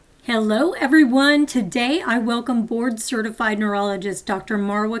Hello, everyone. Today I welcome board certified neurologist Dr.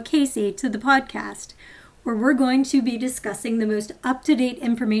 Marwa Kaisey to the podcast, where we're going to be discussing the most up to date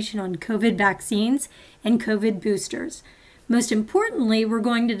information on COVID vaccines and COVID boosters. Most importantly, we're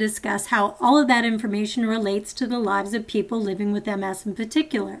going to discuss how all of that information relates to the lives of people living with MS in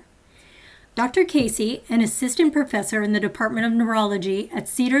particular. Dr. Kaisey, an assistant professor in the Department of Neurology at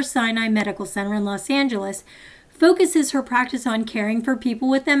Cedars-Sinai Medical Center in Los Angeles, focuses her practice on caring for people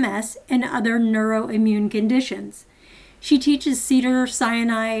with MS and other neuroimmune conditions. She teaches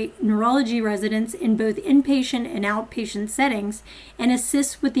Cedars-Sinai neurology residents in both inpatient and outpatient settings and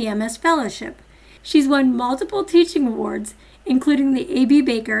assists with the MS Fellowship. She's won multiple teaching awards, including the A.B.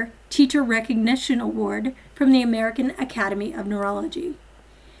 Baker Teacher Recognition Award from the American Academy of Neurology.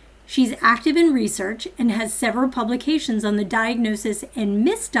 She's active in research and has several publications on the diagnosis and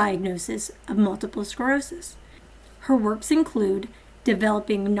misdiagnosis of multiple sclerosis. Her works include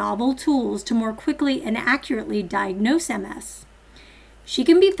developing novel tools to more quickly and accurately diagnose MS. She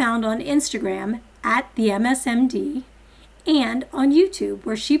can be found on Instagram at the MSMD and on YouTube,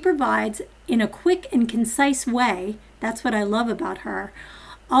 where she provides, in a quick and concise way, that's what I love about her,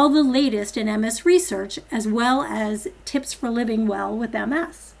 all the latest in MS research as well as tips for living well with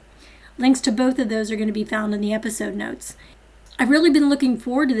MS. Links to both of those are going to be found in the episode notes. I've really been looking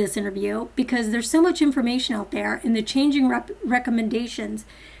forward to this interview because there's so much information out there, and the changing recommendations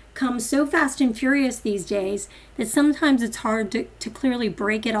come so fast and furious these days that sometimes it's hard to clearly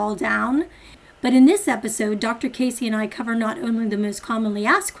break it all down. But in this episode, Dr. Kaisey and I cover not only the most commonly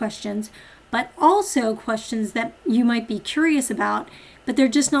asked questions, but also questions that you might be curious about, but they're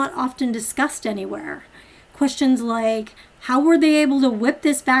just not often discussed anywhere. Questions like, how were they able to whip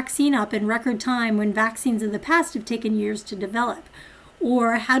this vaccine up in record time when vaccines of the past have taken years to develop?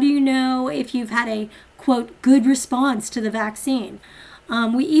 Or how do you know if you've had a, quote, good response to the vaccine?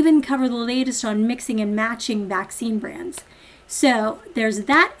 We even cover the latest on mixing and matching vaccine brands. So there's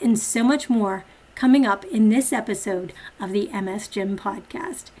that and so much more coming up in this episode of the MS Gym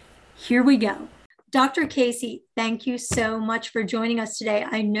podcast. Here we go. Dr. Kaisey, thank you so much for joining us today.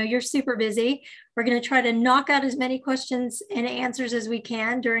 I know you're super busy. We're going to try to knock out as many questions and answers as we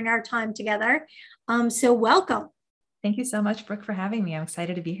can during our time together. So welcome. Thank you so much, Brooke, for having me. I'm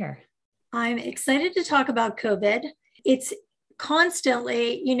excited to be here. I'm excited to talk about COVID. It's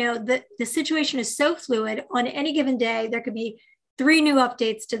constantly, the situation is so fluid. On any given day, there could be 3 new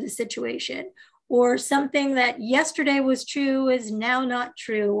updates to the situation, or something that yesterday was true is now not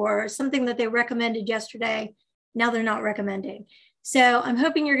true, or something that they recommended yesterday, now they're not recommending. So I'm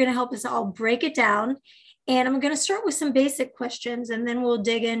hoping you're going to help us all break it down. And I'm going to start with some basic questions, and then we'll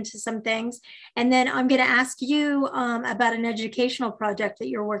dig into some things. And then I'm going to ask you about an educational project that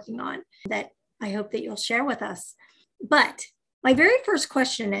you're working on that I hope that you'll share with us. But my very first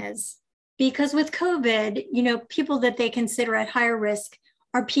question is, because with COVID, people that they consider at higher risk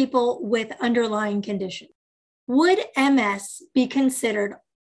are people with underlying conditions. Would MS be considered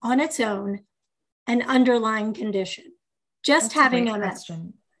on its own an underlying condition? Just That's having a great MS.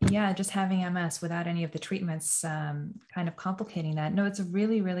 question. Yeah, just having MS without any of the treatments kind of complicating that. No, it's a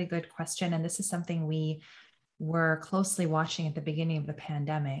really, really good question. And this is something we were closely watching at the beginning of the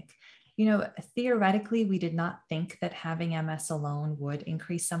pandemic. Theoretically, we did not think that having MS alone would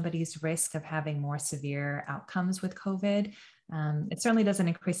increase somebody's risk of having more severe outcomes with COVID. It certainly doesn't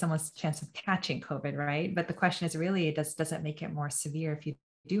increase someone's chance of catching COVID, right? But the question is really, does it make it more severe if you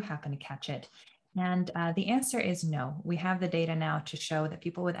do happen to catch it? And the answer is no. We have the data now to show that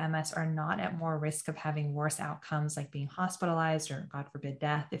people with MS are not at more risk of having worse outcomes, like being hospitalized or, God forbid,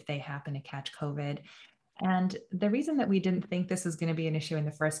 death if they happen to catch COVID. And the reason that we didn't think this was going to be an issue in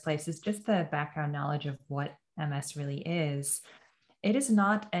the first place is just the background knowledge of what MS really is. It is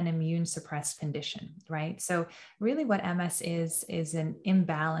not an immune suppressed condition, right? So really what MS is an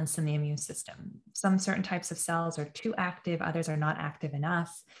imbalance in the immune system. Some certain types of cells are too active, others are not active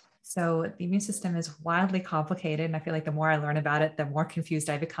enough. So the immune system is wildly complicated. And I feel like the more I learn about it, the more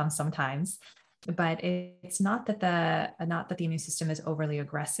confused I become sometimes. But it's not that the immune system is overly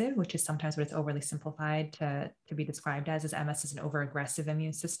aggressive, which is sometimes what it's overly simplified to be described as MS is an overaggressive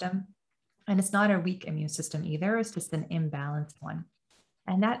immune system. And it's not a weak immune system either. It's just an imbalanced one.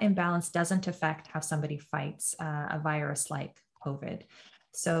 And that imbalance doesn't affect how somebody fights a virus like COVID.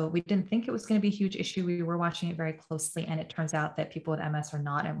 So we didn't think it was going to be a huge issue. We were watching it very closely, and it turns out that people with MS are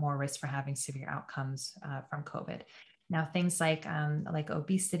not at more risk for having severe outcomes from COVID. Now, things like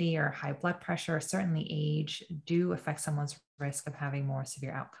obesity or high blood pressure, certainly age, do affect someone's risk of having more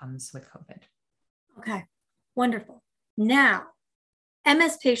severe outcomes with COVID. Okay, wonderful. Now,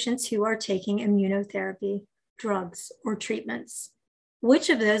 MS patients who are taking immunotherapy, drugs, or treatments, which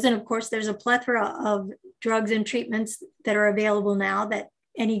of those, and of course, there's a plethora of drugs and treatments that are available now that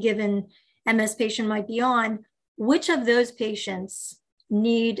any given MS patient might be on, which of those patients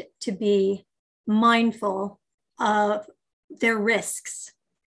need to be mindful of their risks?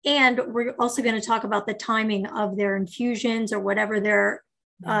 And we're also going to talk about the timing of their infusions or whatever their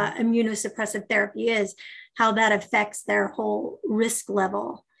immunosuppressive therapy is, how that affects their whole risk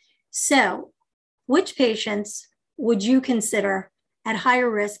level. So, which patients would you consider at higher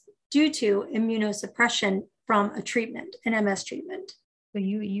risk due to immunosuppression from a treatment, an MS treatment? So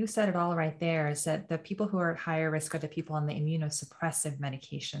you said it all right there, is that the people who are at higher risk are the people on the immunosuppressive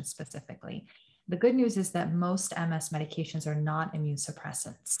medication specifically. The good news is that most MS medications are not immune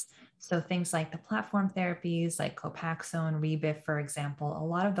suppressants. So things like the platform therapies like Copaxone, Rebif, for example, a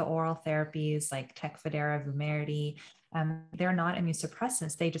lot of the oral therapies like Tecfidera, Vumerity, they're not immune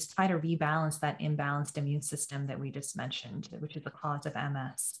suppressants. They just try to rebalance that imbalanced immune system that we just mentioned, which is the cause of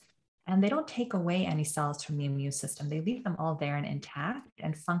MS. And they don't take away any cells from the immune system. They leave them all there and intact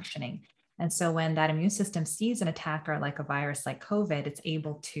and functioning. And so when that immune system sees an attacker like a virus like COVID, it's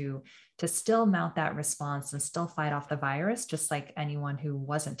able to still mount that response and still fight off the virus, just like anyone who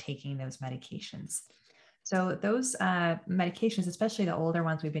wasn't taking those medications. So those medications, especially the older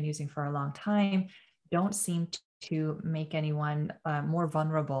ones we've been using for a long time, don't seem to make anyone more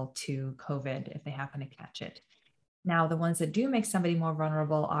vulnerable to COVID if they happen to catch it. Now, the ones that do make somebody more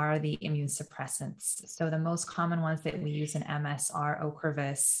vulnerable are the immune suppressants. So the most common ones that we use in MS are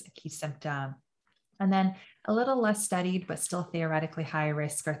Ocrevus, Kesimpta, and then a little less studied, but still theoretically high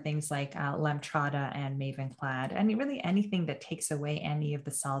risk are things like Lemtrada and Mavenclad, and really anything that takes away any of the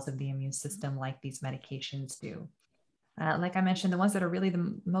cells of the immune system like these medications do. Like I mentioned, the ones that are really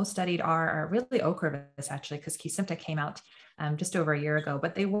the most studied are really Ocrevus, actually, because Kesimpta came out just over a year ago,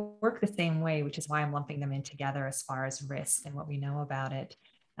 but they work the same way, which is why I'm lumping them in together as far as risk and what we know about it.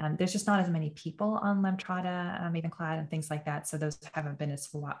 There's just not as many people on Lemtrada, Mavenclad, and things like that, so those haven't been as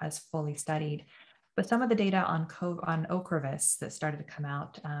fully studied. But some of the data on Ocrevus that started to come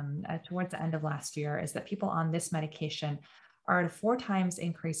out towards the end of last year is that people on this medication are at a 4 times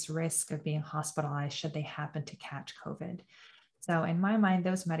increased risk of being hospitalized should they happen to catch COVID. So in my mind,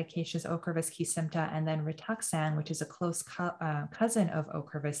 those medications, Ocrevus, Kesimpta, and then Rituxan, which is a close cousin of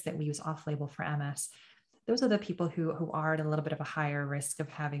Ocrevus that we use off-label for MS, those are the people who are at a little bit of a higher risk of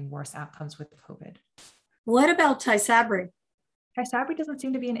having worse outcomes with COVID. What about Tysabri? Tysabri doesn't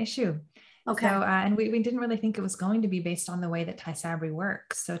seem to be an issue. Okay. So, and we didn't really think it was going to be based on the way that Tysabri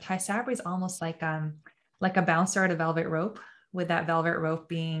works. So Tysabri is almost like a bouncer at a velvet rope, with that velvet rope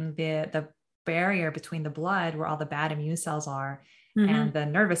being the barrier between the blood where all the bad immune cells are and the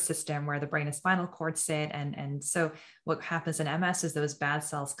nervous system where the brain and spinal cord sit. And so what happens in MS is those bad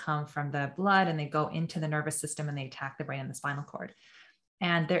cells come from the blood and they go into the nervous system and they attack the brain and the spinal cord.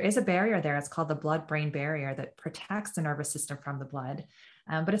 And there is a barrier there. It's called the blood-brain barrier that protects the nervous system from the blood.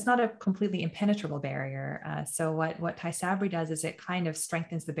 But it's not a completely impenetrable barrier. So what Tysabri does is it kind of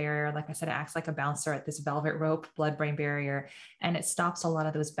strengthens the barrier. Like I said, it acts like a bouncer at this velvet rope blood-brain barrier, and it stops a lot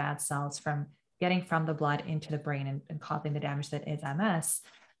of those bad cells from getting from the blood into the brain and causing the damage that is MS.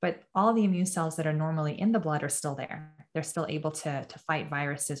 But all the immune cells that are normally in the blood are still there. They're still able to fight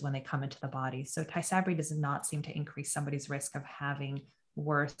viruses when they come into the body. So Tysabri does not seem to increase somebody's risk of having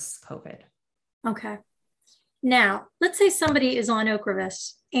worse COVID. Okay. Now, let's say somebody is on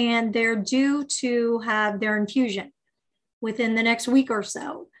Ocrevus and they're due to have their infusion within the next week or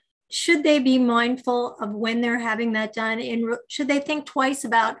so. Should they be mindful of when they're having that done? And should they think twice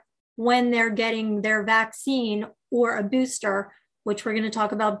about when they're getting their vaccine or a booster, which we're going to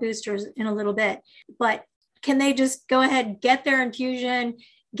talk about boosters in a little bit. But can they just go ahead, get their infusion,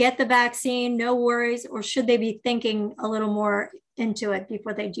 get the vaccine, no worries, or should they be thinking a little more into it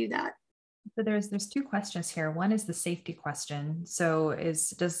before they do that? So there's 2 questions here. One is the safety question. So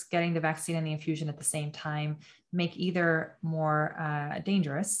does getting the vaccine and the infusion at the same time make either more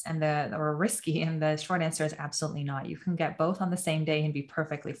dangerous or risky? And the short answer is absolutely not. You can get both on the same day and be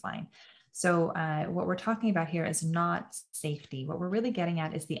perfectly fine. So what we're talking about here is not safety. What we're really getting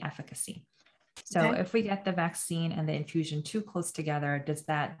at is the efficacy. So if we get the vaccine and the infusion too close together, does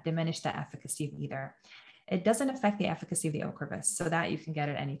that diminish the efficacy of either? It doesn't affect the efficacy of the Ocrevus, so that you can get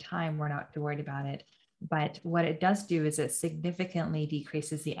at any time. We're not too worried about it. But what it does do is it significantly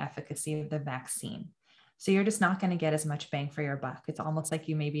decreases the efficacy of the vaccine. So you're just not going to get as much bang for your buck. It's almost like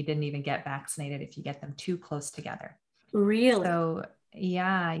you maybe didn't even get vaccinated if you get them too close together. Really? So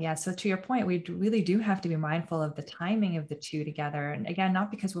yeah. So to your point, we really do have to be mindful of the timing of the two together. And again, not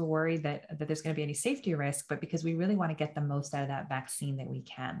because we're worried that there's going to be any safety risk, but because we really want to get the most out of that vaccine that we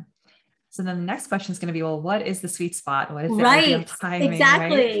can. So then the next question is going to be, well, what is the sweet spot? What is the ideal Right. timing, right?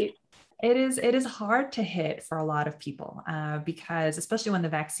 Exactly. It is hard to hit for a lot of people because especially when the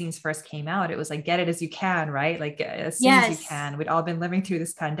vaccines first came out, it was like, get it as you can, right? Like as soon as you Yes. can. We'd all been living through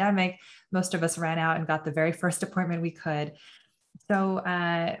this pandemic. Most of us ran out and got the very first appointment we could. So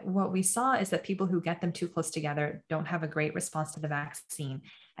what we saw is that people who get them too close together don't have a great response to the vaccine.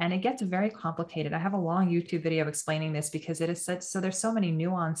 And it gets very complicated. I have a long YouTube video explaining this because it is such, so there's so many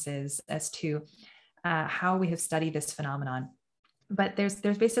nuances as to how we have studied this phenomenon. But there's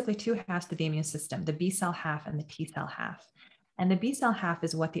basically two halves to the immune system, the B cell half and the T cell half. And the B cell half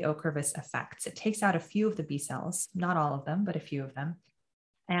is what the Ocrevus affects. It takes out a few of the B cells, not all of them, but a few of them.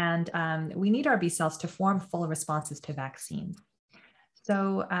 And we need our B cells to form full responses to vaccines.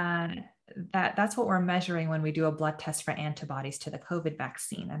 So that's what we're measuring when we do a blood test for antibodies to the COVID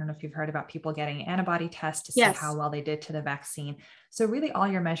vaccine. I don't know if you've heard about people getting antibody tests to see how Yes. well they did to the vaccine. So really all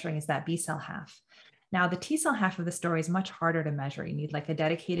you're measuring is that B cell half. Now, the T cell half of the story is much harder to measure. You need like a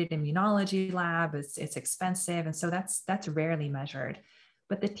dedicated immunology lab. It's expensive. And so that's rarely measured.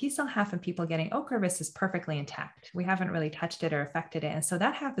 But the T cell half in people getting Ocrevus is perfectly intact. We haven't really touched it or affected it. And so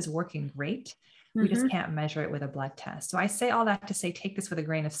that half is working great. We just can't measure it with a blood test. So I say all that to say, take this with a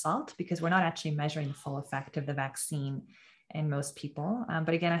grain of salt because we're not actually measuring the full effect of the vaccine in most people.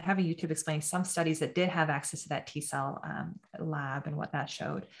 But again, I have a YouTube explaining some studies that did have access to that T cell lab and what that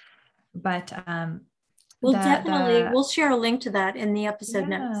showed. But Well, definitely. We'll share a link to that in the episode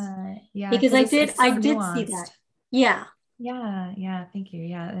notes yeah, because because it's I so did see nuanced. that. Yeah. Yeah, thank you.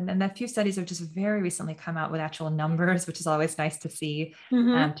 Yeah, and a few studies have just very recently come out with actual numbers, which is always nice to see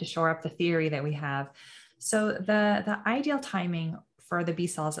to shore up the theory that we have. So the ideal timing for the B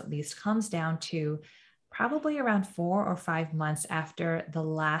cells at least comes down to probably around 4 or 5 months after the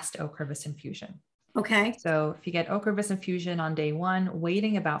last Ocrevus infusion. Okay. So if you get Ocrevus infusion on day 1,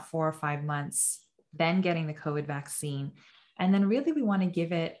 waiting about 4 or 5 months, then getting the COVID vaccine, and then really we want to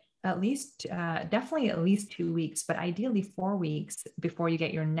give it at least, definitely at least 2 weeks, but ideally 4 weeks before you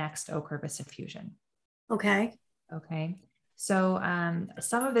get your next Ocrevus infusion. Okay. Okay. So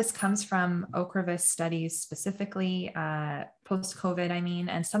some of this comes from Ocrevus studies specifically, post-COVID, I mean,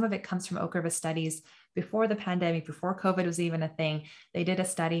 and some of it comes from Ocrevus studies before the pandemic, before COVID was even a thing. They did a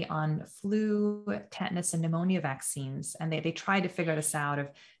study on flu, tetanus, and pneumonia vaccines, and they tried to figure this out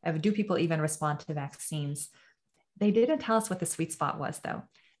of do people even respond to vaccines? They didn't tell us what the sweet spot was, though.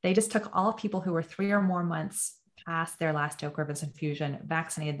 They just took all people who were 3 or more months past their last Ocrevus infusion,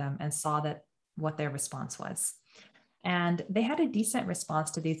 vaccinated them, and saw that what their response was. And they had a decent response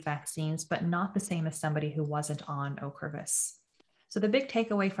to these vaccines, but not the same as somebody who wasn't on Ocrevus. So the big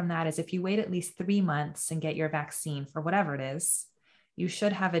takeaway from that is if you wait at least 3 months and get your vaccine for whatever it is, you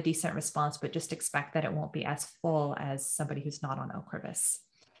should have a decent response, but just expect that it won't be as full as somebody who's not on Ocrevus.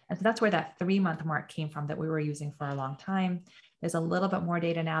 And so that's where that 3-month mark came from that we were using for a long time. There's a little bit more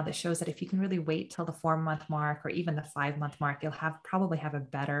data now that shows that if you can really wait till the 4-month mark or even the 5-month mark, you'll probably have a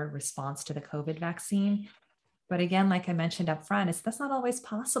better response to the COVID vaccine. But again, like I mentioned up front, that's not always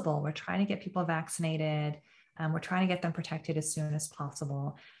possible. We're trying to get people vaccinated. We're trying to get them protected as soon as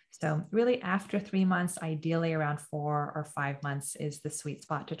possible. So really after 3 months, ideally around 4 or 5 months is the sweet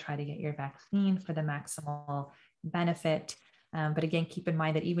spot to try to get your vaccine for the maximal benefit. But again, keep in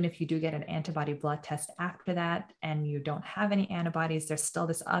mind that even if you do get an antibody blood test after that and you don't have any antibodies, there's still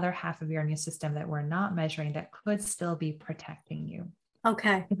this other half of your immune system that we're not measuring that could still be protecting you.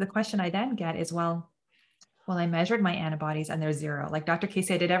 Okay. The question I then get is, well, I measured my antibodies and they're 0. Like Dr.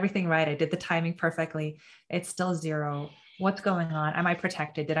 Kaisey, I did everything right. I did the timing perfectly. It's still 0. What's going on? Am I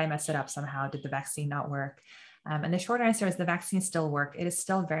protected? Did I mess it up somehow? Did the vaccine not work? And the short answer is the vaccines still work. It is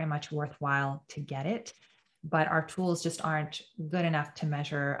still very much worthwhile to get it, but our tools just aren't good enough to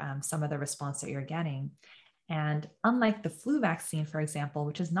measure some of the response that you're getting. And unlike the flu vaccine, for example,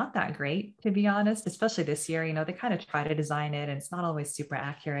 which is not that great, to be honest, especially this year, they kind of try to design it and it's not always super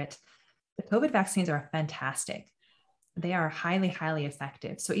accurate. The COVID vaccines are fantastic. They are highly, highly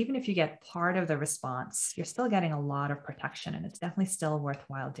effective. So even if you get part of the response, you're still getting a lot of protection and it's definitely still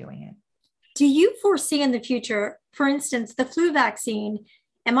worthwhile doing it. Do you foresee in the future, for instance, the flu vaccine,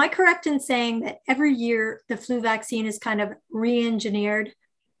 am I correct in saying that every year the flu vaccine is kind of re-engineered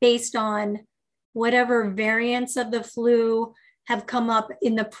based on whatever variants of the flu have come up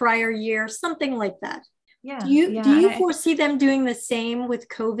in the prior year, something like that? Yeah. Do you foresee them doing the same with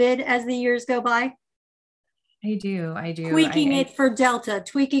COVID as the years go by? I do. Tweaking it for Delta,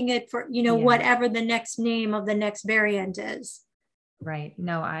 tweaking it for, whatever the next name of the next variant is. Right.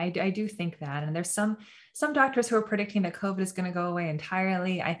 No, I do think that. And there's some doctors who are predicting that COVID is going to go away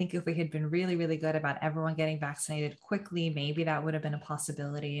entirely. I think if we had been really, really good about everyone getting vaccinated quickly, maybe that would have been a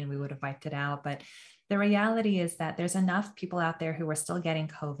possibility and we would have wiped it out. But the reality is that there's enough people out there who are still getting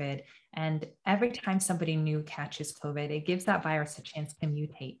COVID. And every time somebody new catches COVID, it gives that virus a chance to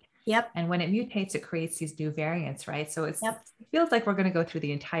mutate. Yep. And when it mutates, it creates these new variants, right? So Yep. it feels like we're going to go through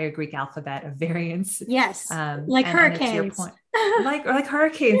the entire Greek alphabet of variants. Yes. Like And to your hurricanes. point, like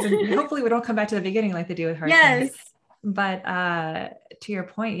hurricanes, and hopefully we don't come back to the beginning like they do with hurricanes. Yes. But to your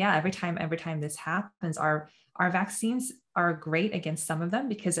point, yeah, every time this happens, our vaccines are great against some of them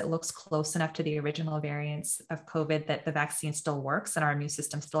because it looks close enough to the original variants of COVID that the vaccine still works and our immune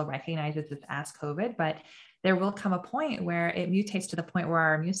system still recognizes it as COVID. But there will come a point where it mutates to the point where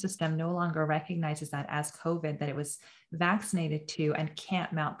our immune system no longer recognizes that as COVID, that it was vaccinated to, and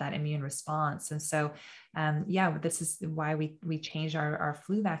can't mount that immune response. And so, yeah, this is why we change our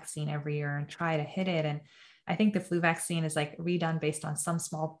flu vaccine every year and try to hit it. And I think the flu vaccine is like redone based on some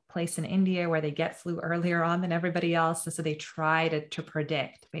small place in India where they get flu earlier on than everybody else. And so they try to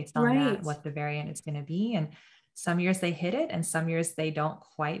predict based on that what the variant is going to be. And some years they hit it and some years they don't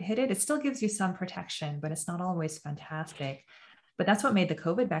quite hit it. It still gives you some protection, but it's not always fantastic. But that's what made the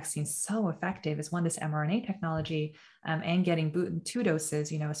COVID vaccine so effective, is one, this mRNA technology, and getting 2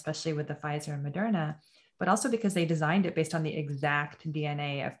 doses, especially with the Pfizer and Moderna, but also because they designed it based on the exact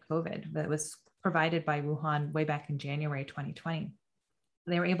DNA of COVID that was provided by Wuhan way back in January 2020.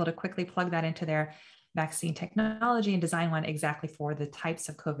 They were able to quickly plug that into their vaccine technology and design one exactly for the types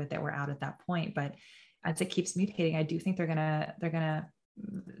of COVID that were out at that point. But as it keeps mutating, I do think they're gonna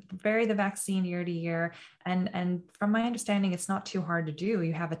vary the vaccine year to year. And from my understanding, it's not too hard to do.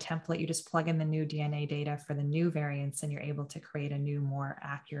 You have a template, you just plug in the new DNA data for the new variants, and you're able to create a new, more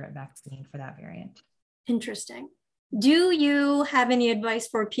accurate vaccine for that variant. Interesting. Do you have any advice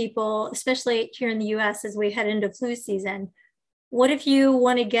for people, especially here in the US as we head into flu season? What if you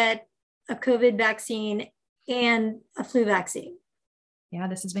want to get a COVID vaccine and a flu vaccine? Yeah,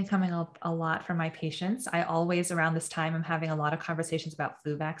 this has been coming up a lot from my patients. I always, around this time, I'm having a lot of conversations about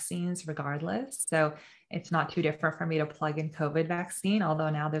flu vaccines regardless. So it's not too different for me to plug in COVID vaccine, although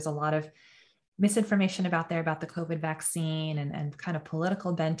now there's a lot of misinformation about the COVID vaccine and kind of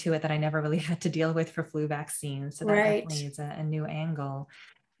political bent to it that I never really had to deal with for flu vaccines. So that definitely is a new angle.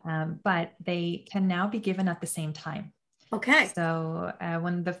 But they can now be given at the same time. Okay. So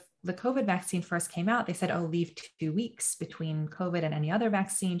when the COVID vaccine first came out, they said, oh, leave 2 weeks between COVID and any other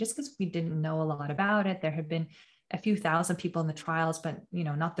vaccine, just because we didn't know a lot about it. There had been a few thousand people in the trials, but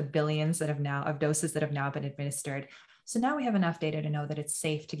not the billions of doses that have now been administered. So now we have enough data to know that it's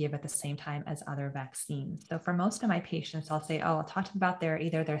safe to give at the same time as other vaccines. So for most of my patients, I'll say, I'll talk to them about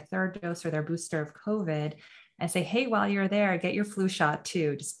either their 3rd dose or their booster of COVID, and say, hey, while you're there, get your flu shot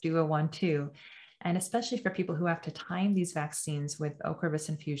too. Just do a 1-2. And especially for people who have to time these vaccines with Ocrevus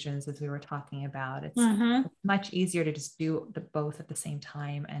infusions, as we were talking about, it's much easier to just do both at the same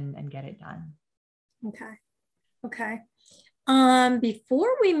time and get it done. Okay. Before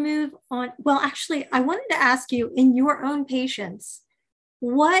we move on, well, actually, I wanted to ask you, in your own patients,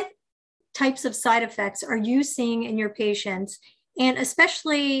 what types of side effects are you seeing in your patients, and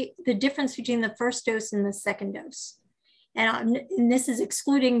especially the difference between the first dose and the second dose? And this is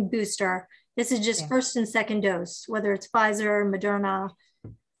excluding booster. This is just first and second dose, whether it's Pfizer, Moderna,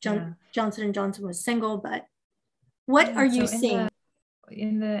 Johnson & Johnson was single, but what are you seeing?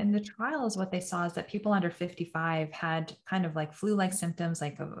 In the trials, what they saw is that people under 55 had kind of like flu-like symptoms,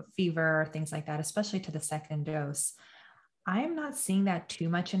 like a fever, things like that, especially to the second dose. I'm not seeing that too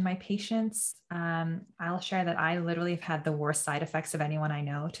much in my patients. I'll share that I literally have had the worst side effects of anyone I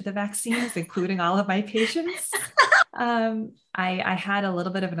know to the vaccines, including all of my patients. I had a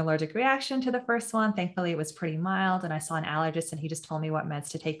little bit of an allergic reaction to the first one. Thankfully, it was pretty mild. And I saw an allergist and he just told me what meds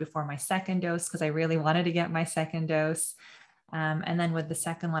to take before my second dose, because I really wanted to get my second dose. And then with the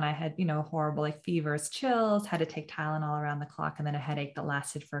second one, I had, horrible like fevers, chills, had to take Tylenol around the clock, and then a headache that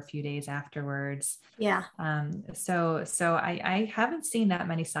lasted for a few days afterwards. Yeah. So I haven't seen that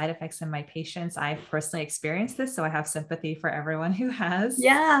many side effects in my patients. I've personally experienced this, so I have sympathy for everyone who has.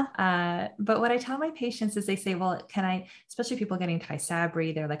 Yeah. But what I tell my patients is, they say, well, can I, especially people getting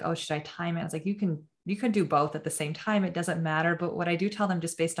Tysabri, they're like, oh, should I time it? I was like, you can do both at the same time. It doesn't matter. But what I do tell them,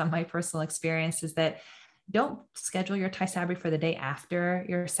 just based on my personal experience, is that don't schedule your Tysabri for the day after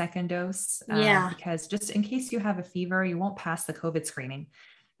your second dose. Because just in case you have a fever, you won't pass the COVID screening.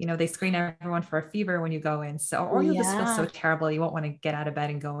 They screen everyone for a fever when you go in. So, or you'll just feel so terrible, you won't want to get out of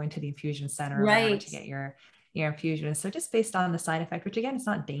bed and go into the infusion center or whatever to get your your infusion. So just based on the side effect, which again, it's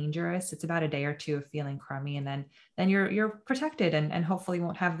not dangerous. It's about a day or two of feeling crummy, and then you're protected and hopefully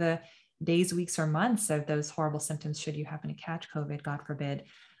won't have the days, weeks, or months of those horrible symptoms should you happen to catch COVID, God forbid.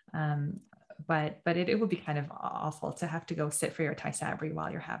 But it would be kind of awful to have to go sit for your Tysabri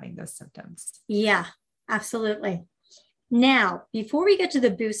while you're having those symptoms. Yeah, absolutely. Now, before we get to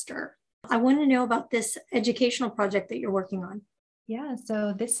the booster, I want to know about this educational project that you're working on. Yeah,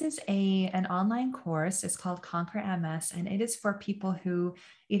 so this is an online course. It's called Conquer MS, and it is for people who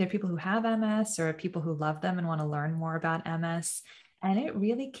have MS or people who love them and want to learn more about MS. And it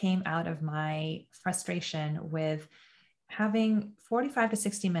really came out of my frustration with having 45 to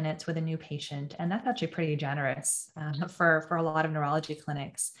 60 minutes with a new patient. And that's actually pretty generous for a lot of neurology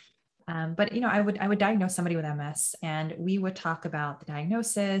clinics. But I would diagnose somebody with MS, and we would talk about the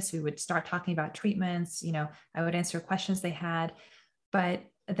diagnosis. We would start talking about treatments. I would answer questions they had, but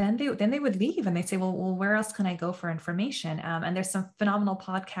then they would leave and they say, well, where else can I go for information? And there's some phenomenal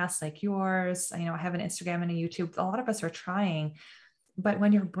podcasts like yours. I have an Instagram and a YouTube. A lot of us are trying, but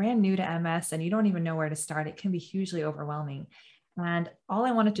when you're brand new to MS and you don't even know where to start, it can be hugely overwhelming. And all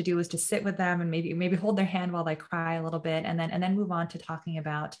I wanted to do was to sit with them and maybe hold their hand while I cry a little bit, and then move on to talking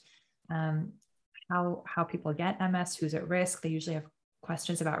about how people get MS, who's at risk. They usually have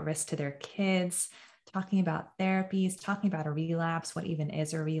questions about risk to their kids, talking about therapies, talking about a relapse, what even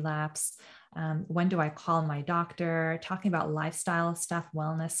is a relapse, when do I call my doctor, talking about lifestyle stuff,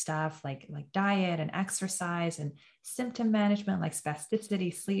 wellness stuff, like diet and exercise and symptom management, like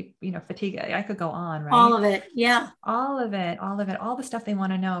spasticity, sleep, fatigue. I could go on, right? All of it. Yeah. All of it, all the stuff they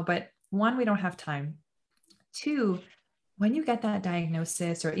want to know. But one, we don't have time. Two, when you get that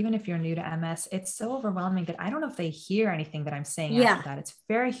diagnosis, or even if you're new to MS, it's so overwhelming that I don't know if they hear anything that I'm saying after that. It's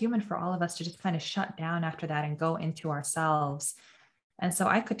very human for all of us to just kind of shut down after that and go into ourselves. And so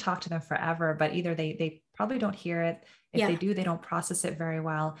I could talk to them forever, but either they probably don't hear it. If they do, they don't process it very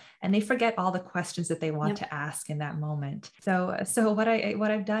well, and they forget all the questions that they want to ask in that moment. So what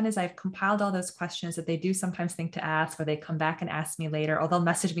I've done is I've compiled all those questions that they do sometimes think to ask, or they come back and ask me later, or they'll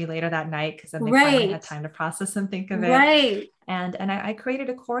message me later that night because then they finally had time to process and think of it. Right. And I created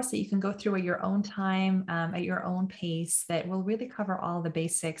a course that you can go through at your own time, at your own pace, that will really cover all the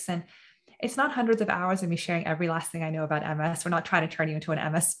basics. And it's not hundreds of hours of me sharing every last thing I know about MS. We're not trying to turn you into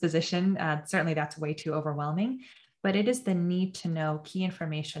an MS physician. Certainly that's way too overwhelming, but it is the need to know key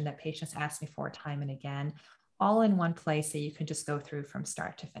information that patients ask me for time and again, all in one place that you can just go through from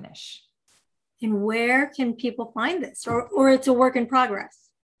start to finish. And where can people find this, or it's a work in progress?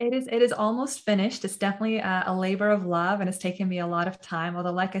 It is almost finished. It's definitely a labor of love, and it's taken me a lot of time.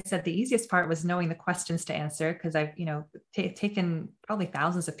 Although, like I said, the easiest part was knowing the questions to answer, because I've, taken probably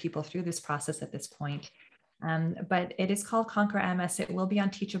thousands of people through this process at this point. But it is called Conquer MS. It will be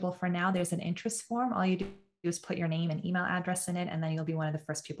on Teachable for now. There's an interest form. All you do is put your name and email address in it, and then you'll be one of the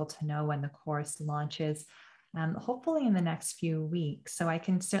first people to know when the course launches. Hopefully in the next few weeks. So I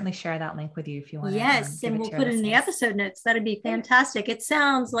can certainly share that link with you if you want. Yes, and we'll put it in the episode notes. That'd be fantastic. It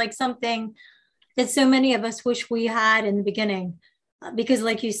sounds like something that so many of us wish we had in the beginning, because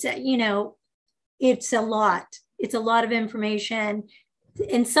like you said, it's a lot. It's a lot of information,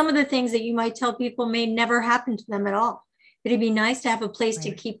 and some of the things that you might tell people may never happen to them at all. But it'd be nice to have a place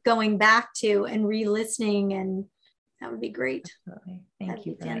to keep going back to and re-listening, and that would be great. Absolutely. Thank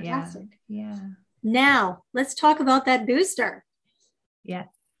you. Fantastic. Yeah. Now, let's talk about that booster. Yeah.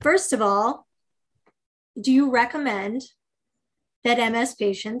 First of all, do you recommend that MS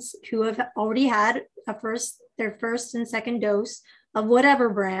patients who have already had their first and second dose of whatever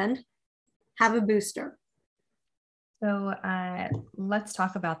brand have a booster? So let's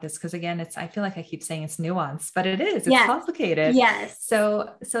talk about this, because again, I feel like I keep saying it's nuanced, but it is. It's complicated. Yes.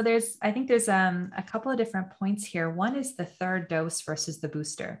 So I think there's a couple of different points here. One is the third dose versus the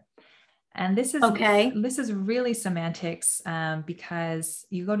booster. And this is really semantics, because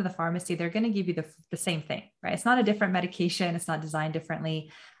you go to the pharmacy, they're going to give you the same thing, right? It's not a different medication. It's not designed differently,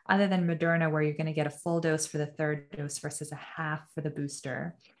 other than Moderna, where you're going to get a full dose for the third dose versus a half for the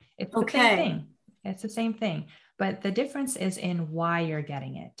booster. It's the same thing. It's the same thing, but the difference is in why you're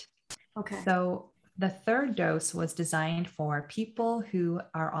getting it. Okay. So the third dose was designed for people who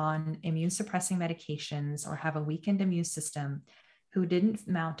are on immune suppressing medications or have a weakened immune system, who didn't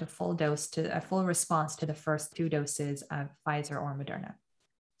mount a full response to the first two doses of Pfizer or Moderna.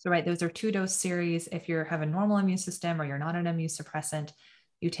 So, right, those are 2-dose series. If you have a normal immune system or you're not an immune suppressant,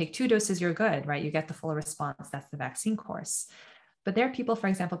 you take 2 doses, you're good, right? You get the full response. That's the vaccine course. But there are people, for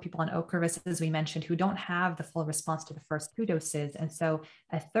example, people on Ocrevus, as we mentioned, who don't have the full response to the first 2 doses. And so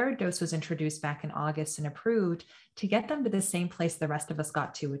a third dose was introduced back in August and approved to get them to the same place the rest of us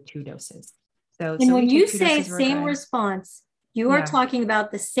got to with 2 doses. And So we when take you two say doses, we're same good. response, you are Yeah. talking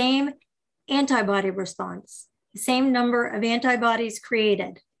about the same antibody response, the same number of antibodies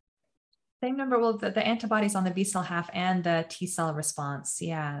created. Same number. Well, the antibodies on the B cell half and the T cell response.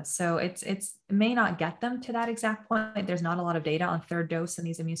 Yeah. So it may not get them to that exact point. There's not a lot of data on third dose in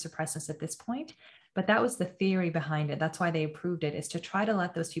these immune suppressants at this point, but that was the theory behind it. That's why they approved it, is to try to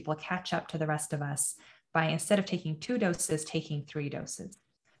let those people catch up to the rest of us by, instead of taking 2 doses, taking 3 doses.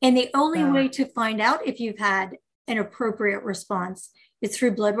 And the only So, way to find out if you've had an appropriate response is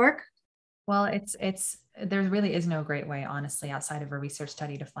through blood work. well, there really is no great way, honestly, outside of a research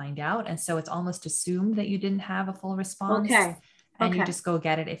study to find out. And so it's almost assumed that you didn't have a full response, Okay. and you Okay. just go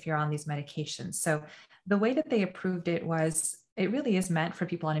get it if you're on these medications. So the way that they approved it was, it really is meant for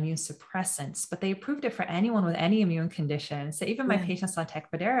people on immune suppressants, but they approved it for anyone with any immune condition. So even my Yeah. patients on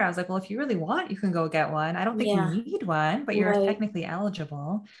Tecfidera, I was like, well, if you really want, you can go get one. I don't think you Yeah. need one, but you're Right. technically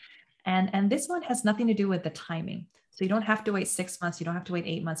eligible. And this one has nothing to do with the timing. So you don't have to wait 6 months. You don't have to wait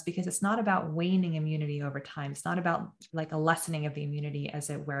 8 months, because it's not about waning immunity over time. It's not about like a lessening of the immunity as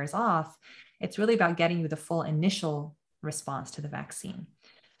it wears off. It's really about getting you the full initial response to the vaccine.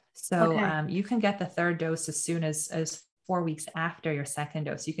 So Okay. you can get the third dose as soon as 4 weeks after your second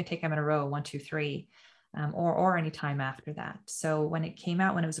dose. You can take them in a row, 1, 2, 3, or any time after that. So when it came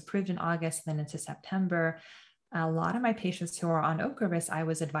out, when it was approved in August, then into September, a lot of my patients who are on Ocrevus, I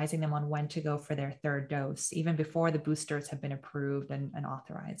was advising them on when to go for their third dose, even before the boosters have been approved and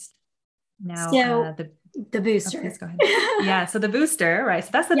authorized. Now, So the oh, please booster. go ahead. Yeah, so the booster, right? So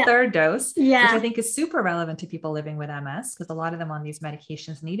that's the Yeah. third dose, which I Yeah. think is super relevant to people living with MS, because a lot of them on these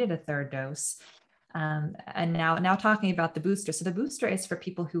medications needed a third dose. And now talking about the booster. So the booster is for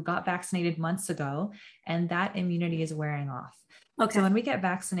people who got vaccinated months ago, and that immunity is wearing off. So Okay. when we get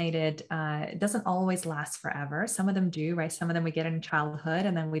vaccinated, it doesn't always last forever. Some of them do, right? Some of them we get in childhood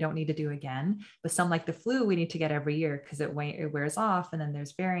and then we don't need to do again. But some, like the flu, we need to get every year because it wears off, and then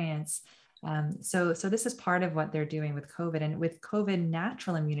there's variants. So this is part of what they're doing with COVID. And with COVID,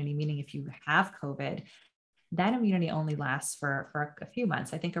 natural immunity, meaning if you have COVID, that immunity only lasts for a few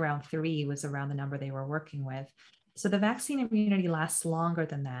months. I think around 3 was around the number they were working with. So the vaccine immunity lasts longer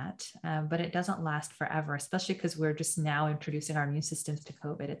than that, but it doesn't last forever, especially because we're just now introducing our immune systems to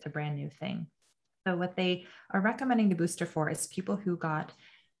COVID. It's a brand new thing. So what they are recommending the booster for is people who got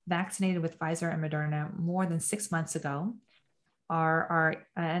vaccinated with Pfizer and Moderna more than 6 months ago, are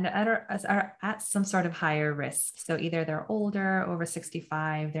at some sort of higher risk. So either they're older, over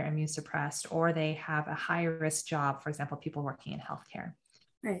 65, they're immune suppressed, or they have a higher risk job, for example, people working in healthcare.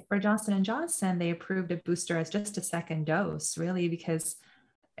 Right. For Johnson & Johnson, they approved a booster as just a second dose, really, because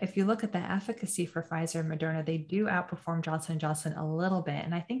if you look at the efficacy for Pfizer and Moderna, they do outperform Johnson & Johnson a little bit.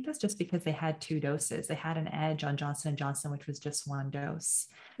 And I think that's just because they had 2 doses. They had an edge on Johnson & Johnson, which was just 1 dose.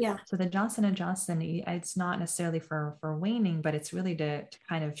 Yeah. So the Johnson & Johnson, it's not necessarily for waning, but it's really to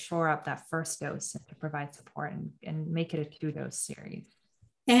kind of shore up that first dose and to provide support and make it a 2-dose series.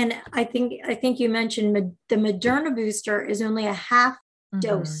 And I think you mentioned the Moderna booster is only a half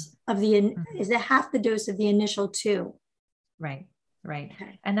dose of the is a half the dose of the initial 2. Right. Right.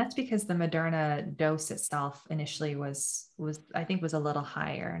 Okay. And that's because the Moderna dose itself initially was I think was a little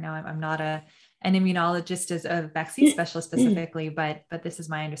higher. Now I'm not an immunologist as a vaccine specialist specifically, but this is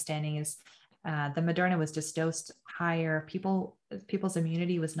my understanding is the Moderna was just dosed higher. People's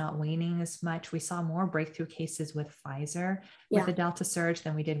immunity was not waning as much. We saw more breakthrough cases with Pfizer with the Delta surge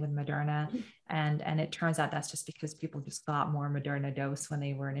than we did with Moderna. And it turns out that's just because people just got more Moderna dose when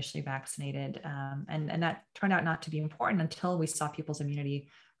they were initially vaccinated. And that turned out not to be important until we saw people's immunity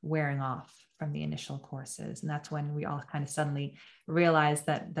wearing off from the initial courses. And that's when we all kind of suddenly realized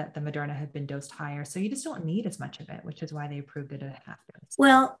that the Moderna had been dosed higher. So you just don't need as much of it, which is why they approved it at a half dose.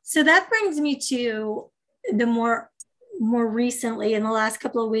 Well, so that brings me to the more recently, in the last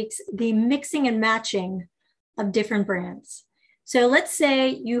couple of weeks, the mixing and matching of different brands. So let's say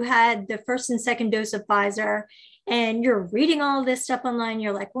you had the first and second dose of Pfizer and you're reading all this stuff online.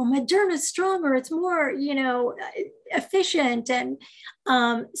 You're like, well, Moderna's stronger. It's more, efficient. And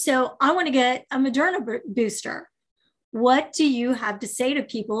so I want to get a Moderna booster. What do you have to say to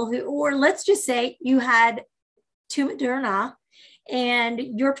people who, or let's just say you had 2 Moderna and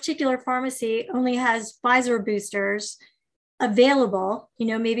your particular pharmacy only has Pfizer boosters available,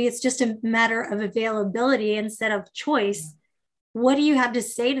 maybe it's just a matter of availability instead of choice. What do you have to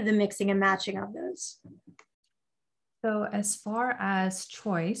say to the mixing and matching of those? So as far as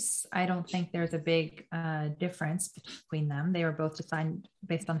choice, I don't think there's a big difference between them. They were both designed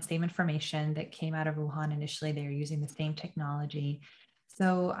based on the same information that came out of Wuhan initially. They were using the same technology.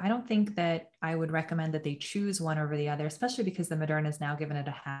 So I don't think that I would recommend that they choose one over the other, especially because the Moderna is now given at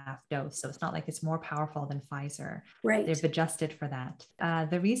a half dose. So it's not like it's more powerful than Pfizer. Right. They've adjusted for that.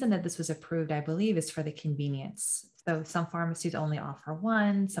 The reason that this was approved, I believe, is for the convenience. So some pharmacies only offer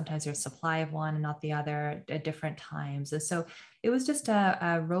one, sometimes there's supply of one and not the other at different times. And so it was just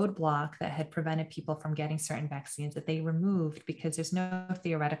a roadblock that had prevented people from getting certain vaccines that they removed because there's no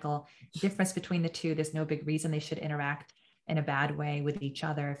theoretical difference between the two. There's no big reason they should interact in a bad way with each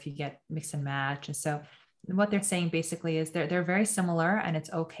other if you get mix and match. And so what they're saying basically is they're very similar and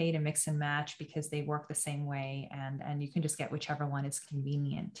it's okay to mix and match because they work the same way and you can just get whichever one is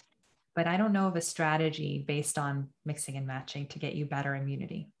convenient. But I don't know of a strategy based on mixing and matching to get you better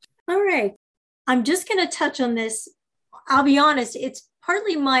immunity. All right. I'm just going to touch on this. I'll be honest, it's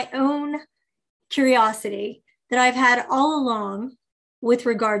partly my own curiosity that I've had all along with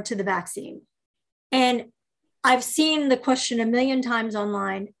regard to the vaccine. And I've seen the question a million times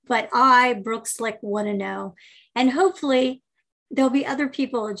online, but I, Brooke Slick, want to know. And hopefully there'll be other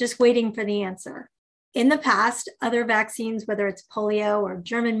people just waiting for the answer. In the past, other vaccines, whether it's polio or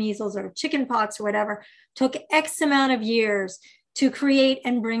German measles or chickenpox or whatever, took X amount of years to create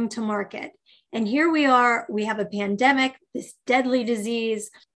and bring to market. And here we are, we have a pandemic, this deadly disease,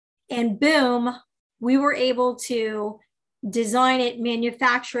 and boom, we were able to design it,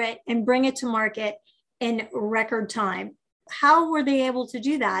 manufacture it, and bring it to market in record time. How were they able to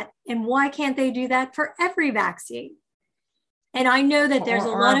do that? And why can't they do that for every vaccine? And I know that there's a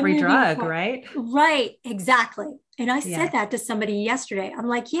lot of every moving drug, parts. right? Right, exactly. And I Yeah. said that to somebody yesterday. I'm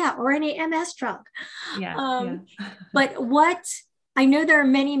like, yeah, or any MS drug. Yeah. But what I know there are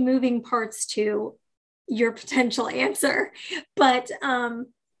many moving parts to your potential answer, but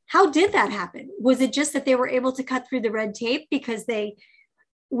how did that happen? Was it just that they were able to cut through the red tape because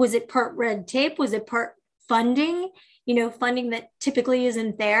was it part red tape? Was it part funding? Funding that typically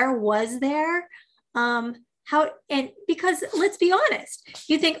isn't there was there. And because let's be honest,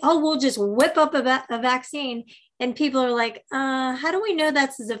 you think, oh, we'll just whip up a vaccine, and people are like, how do we know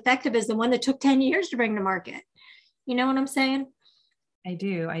that's as effective as the one that took 10 years to bring to market? You know what I'm saying? I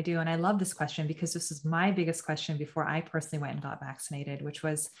do. And I love this question because this is my biggest question before I personally went and got vaccinated, which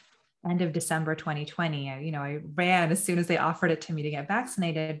was end of December 2020. I ran as soon as they offered it to me to get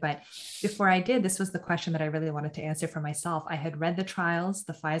vaccinated. But before I did, this was the question that I really wanted to answer for myself. I had read the trials,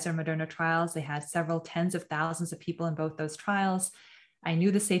 the Pfizer Moderna trials. They had several tens of thousands of people in both those trials. I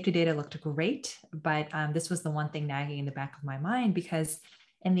knew the safety data looked great, but this was the one thing nagging in the back of my mind because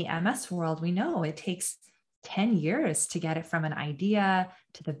in the MS world, we know it takes 10 years to get it from an idea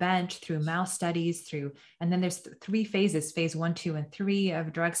to the bench through mouse studies and then there's three phases, phase 1, 2, and 3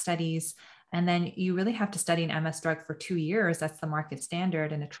 of drug studies. And then you really have to study an MS drug for 2 years. That's the market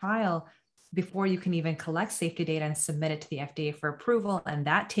standard in a trial before you can even collect safety data and submit it to the FDA for approval. And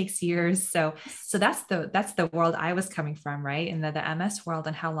that takes years. So that's the world I was coming from, right? In the MS world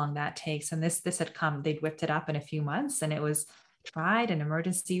and how long that takes. And this had come, they'd whipped it up in a few months and it was tried an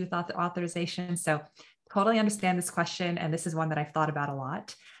emergency use authorization. So totally understand this question. And this is one that I've thought about a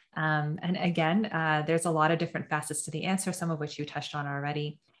lot. And again, there's a lot of different facets to the answer, some of which you touched on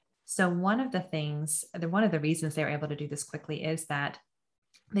already. So one of the reasons they were able to do this quickly is that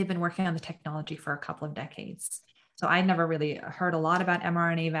they've been working on the technology for a couple of decades. So I never really heard a lot about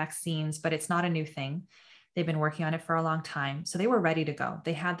mRNA vaccines, but it's not a new thing. They've been working on it for a long time. So they were ready to go.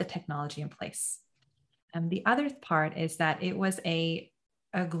 They had the technology in place. And the other part is that it was a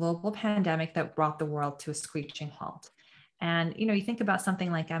global pandemic that brought the world to a screeching halt. And, you think about something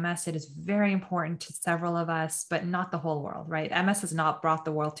like MS, it is very important to several of us, but not the whole world, right? MS has not brought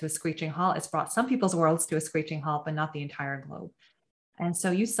the world to a screeching halt. It's brought some people's worlds to a screeching halt, but not the entire globe. And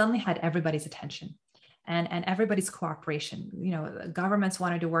so you suddenly had everybody's attention and everybody's cooperation. Governments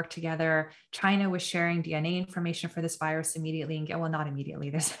wanted to work together. China was sharing DNA information for this virus immediately not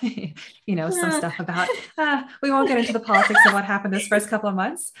immediately. There's, some stuff about, we won't get into the politics of what happened this first couple of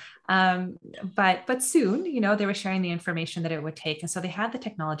months. But soon, they were sharing the information that it would take. And so they had the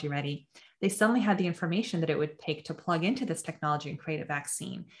technology ready. They suddenly had the information that it would take to plug into this technology and create a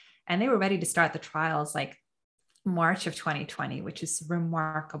vaccine. And they were ready to start the trials like March of 2020, which is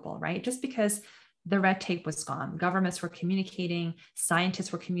remarkable, right? Just because the red tape was gone. Governments were communicating,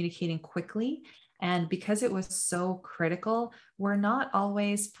 scientists were communicating quickly. And because it was so critical, we're not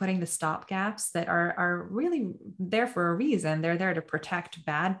always putting the stopgaps that are really there for a reason. They're there to protect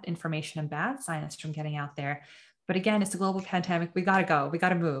bad information and bad science from getting out there. But again, it's a global pandemic. We got to go. We got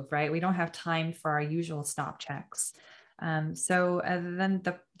to move, right? We don't have time for our usual stop checks. Then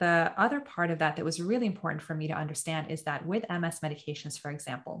the other part of that was really important for me to understand is that with MS medications, for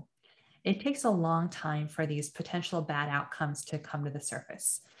example, it takes a long time for these potential bad outcomes to come to the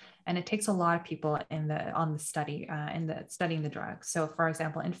surface. And it takes a lot of people on the study, studying the drug. So for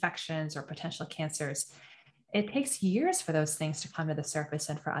example, infections or potential cancers, it takes years for those things to come to the surface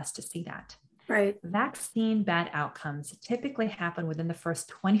and for us to see that. Right. Vaccine bad outcomes typically happen within the first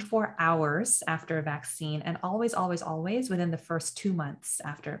 24 hours after a vaccine, and always, always, always within the first 2 months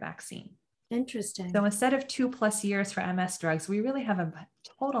after a vaccine. Interesting. So instead of 2+ years for MS drugs, we really have a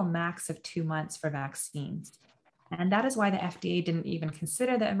total max of 2 months for vaccines. And that is why the FDA didn't even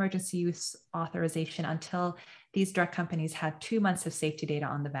consider the emergency use authorization until these drug companies had 2 months of safety data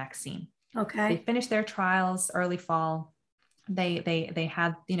on the vaccine. Okay. They finished their trials early fall. They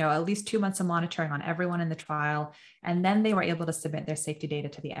had, at least 2 months of monitoring on everyone in the trial. And then they were able to submit their safety data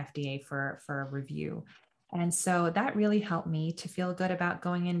to the FDA for review. And so that really helped me to feel good about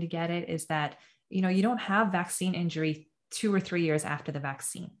going in to get it, is that, you don't have vaccine injury 2 or 3 years after the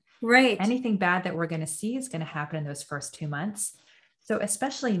vaccine. Right. Anything bad that we're going to see is going to happen in those first 2 months. So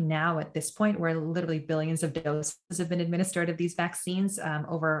especially now at this point where literally billions of doses have been administered of these vaccines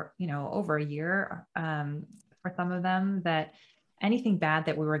over a year for some of them, that anything bad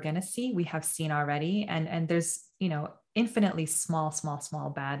that we were going to see, we have seen already. And there's, infinitely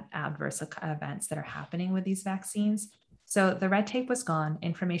small bad adverse events that are happening with these vaccines. So the red tape was gone.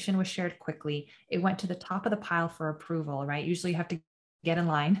 Information was shared quickly. It went to the top of the pile for approval, right? Usually you have to get in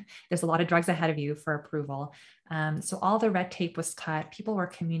line. There's a lot of drugs ahead of you for approval. So all the red tape was cut. People were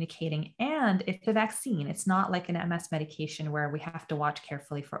communicating, and it's a vaccine. It's not like an MS medication where we have to watch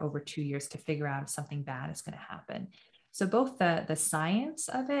carefully for over 2 years to figure out if something bad is going to happen. So both the science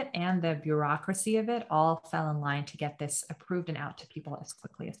of it and the bureaucracy of it all fell in line to get this approved and out to people as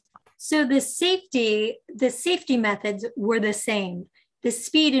quickly as possible. So the safety methods were the same. The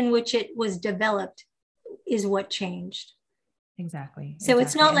speed in which it was developed is what changed. Exactly. So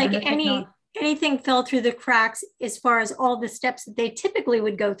it's not like anything fell through the cracks as far as all the steps that they typically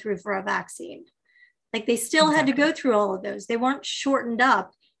would go through for a vaccine. Like they still had to go through all of those. They weren't shortened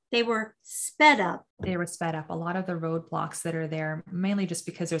up. They were sped up. They were sped up. A lot of the roadblocks that are there, mainly just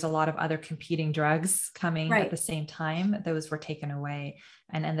because there's a lot of other competing drugs coming at the same time, those were taken away.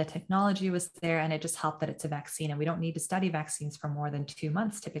 And the technology was there, and it just helped that it's a vaccine. And we don't need to study vaccines for more than 2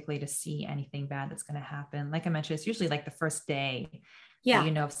 months typically to see anything bad that's going to happen. Like I mentioned, it's usually like the first day. Yeah.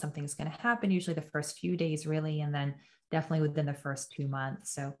 So if something's going to happen, usually the first few days really, and then definitely within the first 2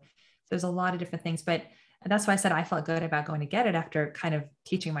 months. So there's a lot of different things, but that's why I said I felt good about going to get it after kind of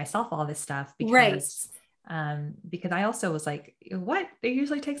teaching myself all this stuff, because I also was like, what? It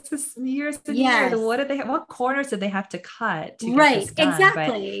usually takes this years and years. What corners did they have to cut to get this done?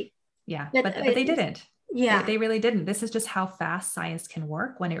 Exactly. But they didn't. Yeah. They really didn't. This is just how fast science can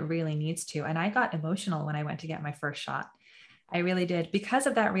work when it really needs to. And I got emotional when I went to get my first shot. I really did, because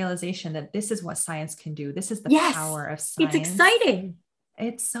of that realization that this is what science can do. This is the power of science. It's exciting.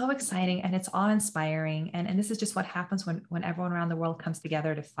 It's so exciting, and it's awe-inspiring. And this is just what happens when everyone around the world comes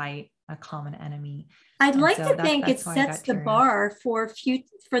together to fight a common enemy. I'd like to think it sets the bar for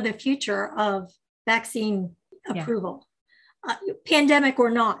the future of vaccine approval, pandemic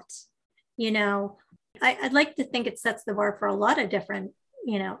or not. I'd like to think it sets the bar for a lot of different,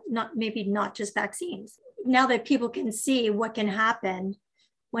 not just vaccines. Now that people can see what can happen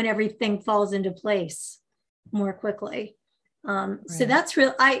when everything falls into place more quickly. So that's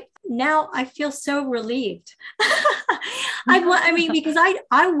real. I feel so relieved. Because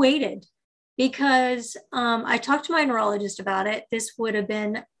I waited, because I talked to my neurologist about it. This would have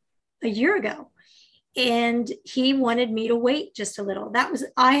been a year ago, and he wanted me to wait just a little.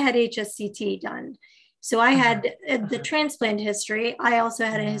 I had HSCT done. So I had the transplant history. I also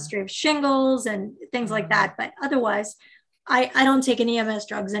had a history of shingles and things like that. But otherwise, I don't take any MS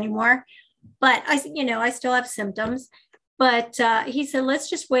drugs anymore. But I still have symptoms. But he said, let's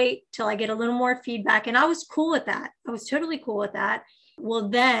just wait till I get a little more feedback. And I was cool with that. I was totally cool with that. Well,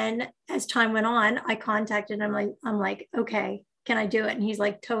 then as time went on, I contacted him. I'm like, okay, can I do it? And he's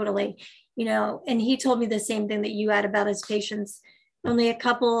like, totally, and he told me the same thing that you had about his patients. Only a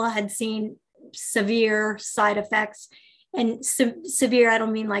couple had seen severe side effects, and severe. I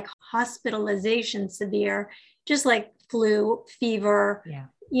don't mean like hospitalization severe, just like flu, fever,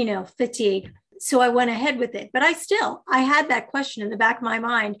 fatigue. So I went ahead with it, but I had that question in the back of my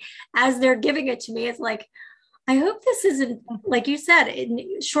mind as they're giving it to me. It's like, I hope this isn't, like you said,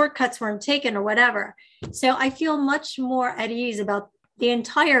 shortcuts weren't taken or whatever. So I feel much more at ease about the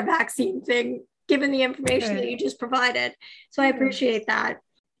entire vaccine thing, given the information that you just provided. So I appreciate that.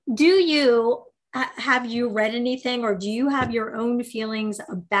 Have you read anything, or do you have your own feelings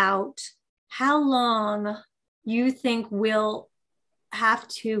about how long you think we'll have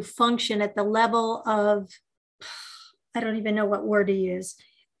to function at the level of, I don't even know what word to use,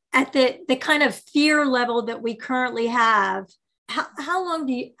 at the kind of fear level that we currently have, how long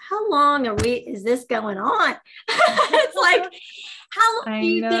is this going on? It's like, how long I do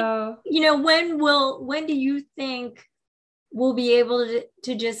you think, know. when do you think we'll be able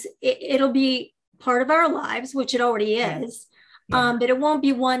to just, it'll be part of our lives, which it already Yeah. is. Yeah. But it won't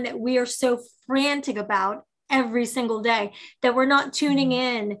be one that we are so frantic about every single day, that we're not tuning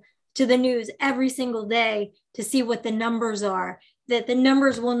in to the news every single day to see what the numbers are, that the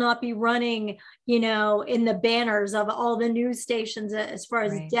numbers will not be running, in the banners of all the news stations as far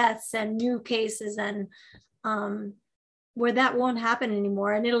as Right. deaths and new cases, and where that won't happen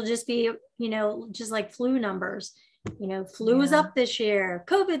anymore. And it'll just be, just like flu numbers, flu is Yeah. up this year,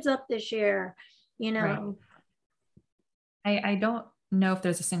 COVID's up this year, Right. I don't know if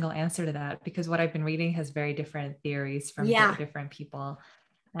there's a single answer to that, because what I've been reading has very different theories from Yeah. different people.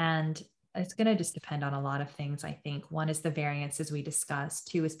 And it's going to just depend on a lot of things. I think one is the variants, as we discussed.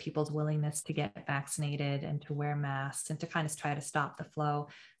 Two is people's willingness to get vaccinated and to wear masks and to kind of try to stop the flow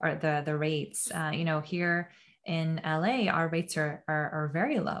or the rates. Here in LA, our rates are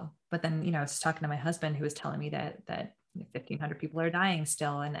very low. But then, I was talking to my husband, who was telling me that 1,500 people are dying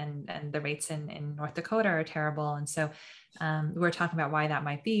still, and the rates in North Dakota are terrible. And so we're talking about why that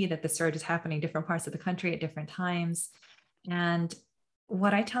might be, that the surge is happening in different parts of the country at different times. And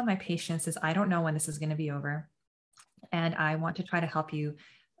what I tell my patients is, I don't know when this is going to be over. And I want to try to help you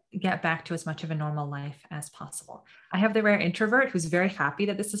get back to as much of a normal life as possible. I have the rare introvert who's very happy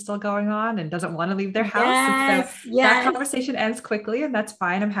that this is still going on and doesn't want to leave their house. And so that conversation ends quickly, and that's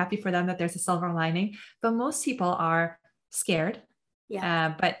fine. I'm happy for them that there's a silver lining. But most people are scared,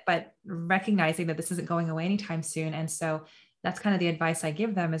 but recognizing that this isn't going away anytime soon. And so that's kind of the advice I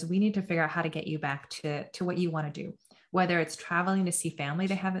give them, is we need to figure out how to get you back to what you want to do, whether it's traveling to see family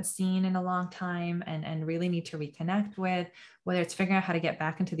they haven't seen in a long time and really need to reconnect with, whether it's figuring out how to get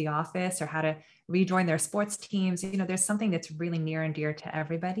back into the office or how to rejoin their sports teams. There's something that's really near and dear to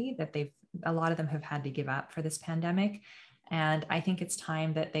everybody that a lot of them have had to give up for this pandemic. And I think it's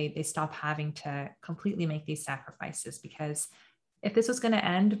time that they stop having to completely make these sacrifices, because if this was going to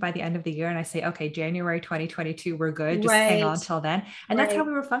end by the end of the year and I say, okay, January 2022, we're good, just hang on till then. And that's how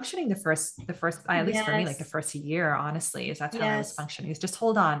we were functioning the first, at least for me, like the first year, honestly, is that's how I was functioning, is just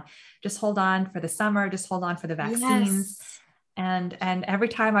hold on for the summer, just hold on for the vaccines. And every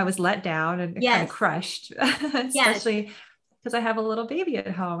time I was let down and kind of crushed, especially because I have a little baby at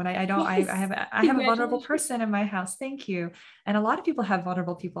home, and I have a vulnerable person in my house. Thank you. And a lot of people have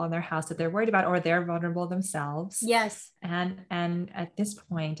vulnerable people in their house that they're worried about, or they're vulnerable themselves. Yes. And at this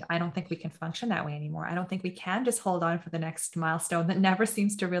point, I don't think we can function that way anymore. I don't think we can just hold on for the next milestone that never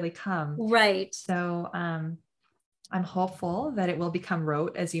seems to really come. Right. So I'm hopeful that it will become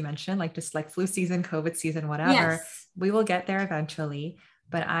rote, as you mentioned, like just like flu season, COVID season, whatever. We will get there eventually.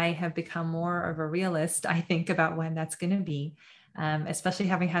 But I have become more of a realist, I think, about when that's going to be, especially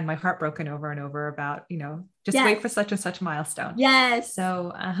having had my heart broken over and over about, just wait for such and such milestone. Yes.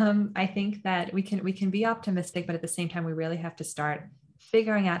 So I think that we can be optimistic, but at the same time, we really have to start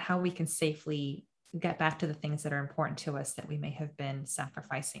figuring out how we can safely get back to the things that are important to us that we may have been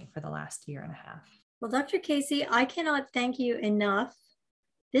sacrificing for the last year and a half. Well, Dr. Kaisey, I cannot thank you enough.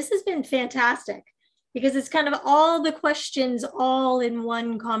 This has been fantastic, because it's kind of all the questions all in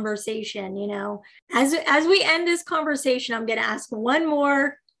one conversation. As we end this conversation, I'm going to ask one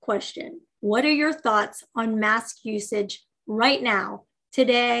more question. What are your thoughts on mask usage right now,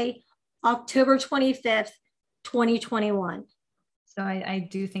 today, October 25th, 2021? So I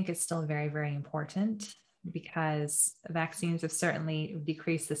do think it's still very, very important, because vaccines have certainly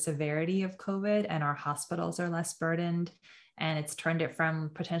decreased the severity of COVID, and our hospitals are less burdened. And it's turned it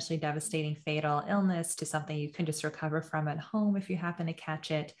from potentially devastating fatal illness to something you can just recover from at home if you happen to catch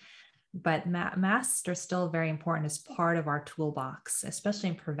it. But masks are still very important as part of our toolbox, especially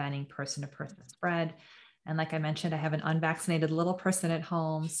in preventing person-to-person spread. And like I mentioned, I have an unvaccinated little person at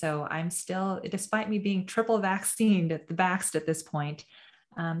home. So I'm still, despite me being triple vaxxed at this point,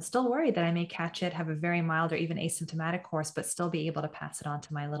 still worried that I may catch it, have a very mild or even asymptomatic course, but still be able to pass it on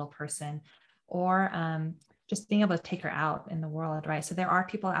to my little person. Or just being able to take her out in the world, right? So there are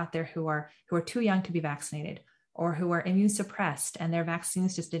people out there who are too young to be vaccinated, or who are immune suppressed and their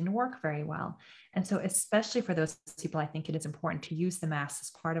vaccines just didn't work very well. And so especially for those people, I think it is important to use the mask as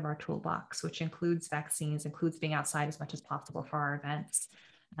part of our toolbox, which includes vaccines, includes being outside as much as possible for our events.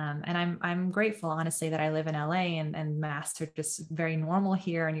 And I'm grateful, honestly, that I live in LA and masks are just very normal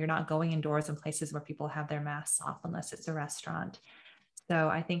here, and you're not going indoors in places where people have their masks off unless it's a restaurant. So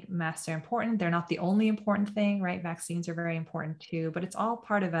I think masks are important. They're not the only important thing, right? Vaccines are very important too, but it's all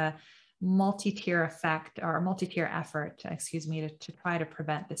part of a multi-tier effect or a multi-tier effort, excuse me, to try to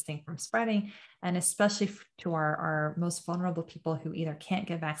prevent this thing from spreading. And especially to our most vulnerable people who either can't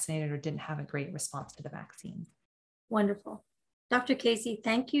get vaccinated or didn't have a great response to the vaccine. Wonderful. Dr. Kaisey,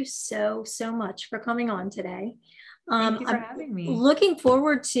 thank you so much for coming on today. Thank you for having me. Looking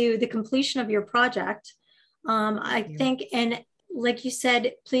forward to the completion of your project. I think, and like you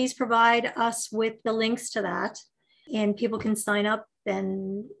said, please provide us with the links to that, and people can sign up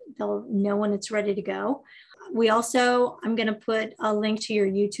and they'll know when it's ready to go. I'm going to put a link to your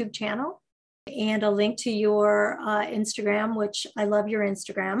YouTube channel and a link to your Instagram, which I love your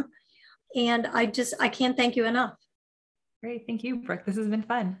Instagram. And I can't thank you enough. Great. Thank you, Brooke. This has been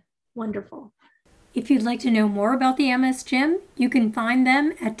fun. Wonderful. If you'd like to know more about the MS Gym, you can find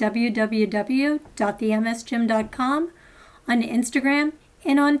them at www.themsgym.com, on Instagram,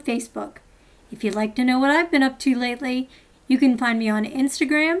 and on Facebook. If you'd like to know what I've been up to lately, you can find me on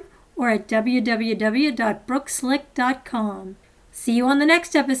Instagram or at www.brookeslick.com. See you on the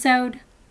next episode.